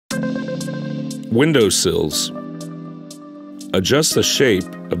Window sills. Adjust the shape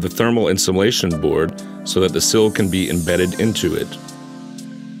of the thermal insulation board so that the sill can be embedded into it.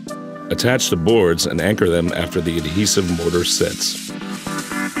 Attach the boards and anchor them after the adhesive mortar sets.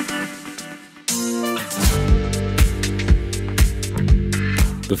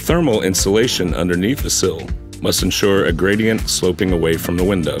 The thermal insulation underneath the sill must ensure a gradient sloping away from the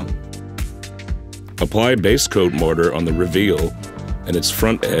window. Apply base coat mortar on the reveal and its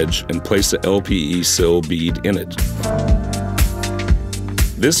front edge and place the LPE sill bead in it.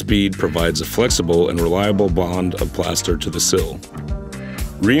 This bead provides a flexible and reliable bond of plaster to the sill.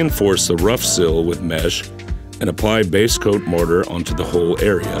 Reinforce the rough sill with mesh and apply base coat mortar onto the whole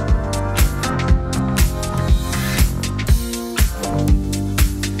area.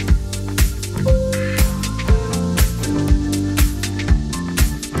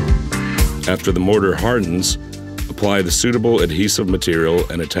 After the mortar hardens, apply the suitable adhesive material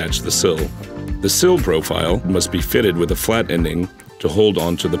and attach the sill. The sill profile must be fitted with a flat ending to hold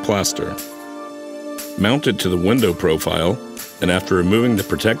onto the plaster. Mount it to the window profile, and after removing the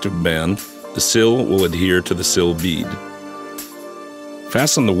protective band, the sill will adhere to the sill bead.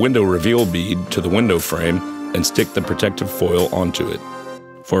 Fasten the window reveal bead to the window frame and stick the protective foil onto it.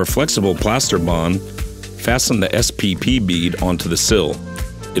 For a flexible plaster bond, fasten the SPP bead onto the sill.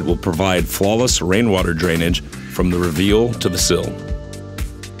 It will provide flawless rainwater drainage from the reveal to the sill.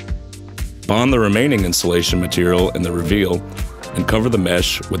 Bond the remaining insulation material in the reveal and cover the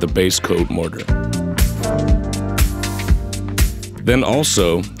mesh with a base coat mortar. Then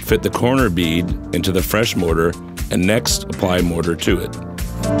also fit the corner bead into the fresh mortar and next apply mortar to it.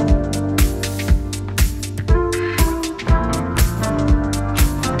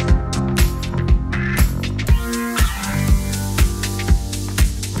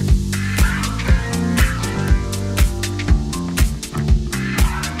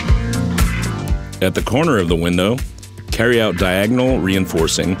 At the corner of the window, carry out diagonal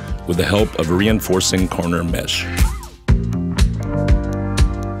reinforcing with the help of reinforcing corner mesh.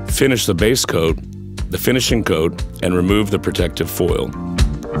 Finish the base coat, the finishing coat, and remove the protective foil.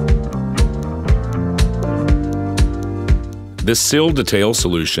 This sill detail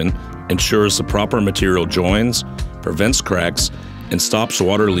solution ensures the proper material joins, prevents cracks, and stops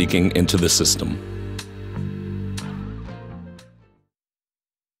water leaking into the system.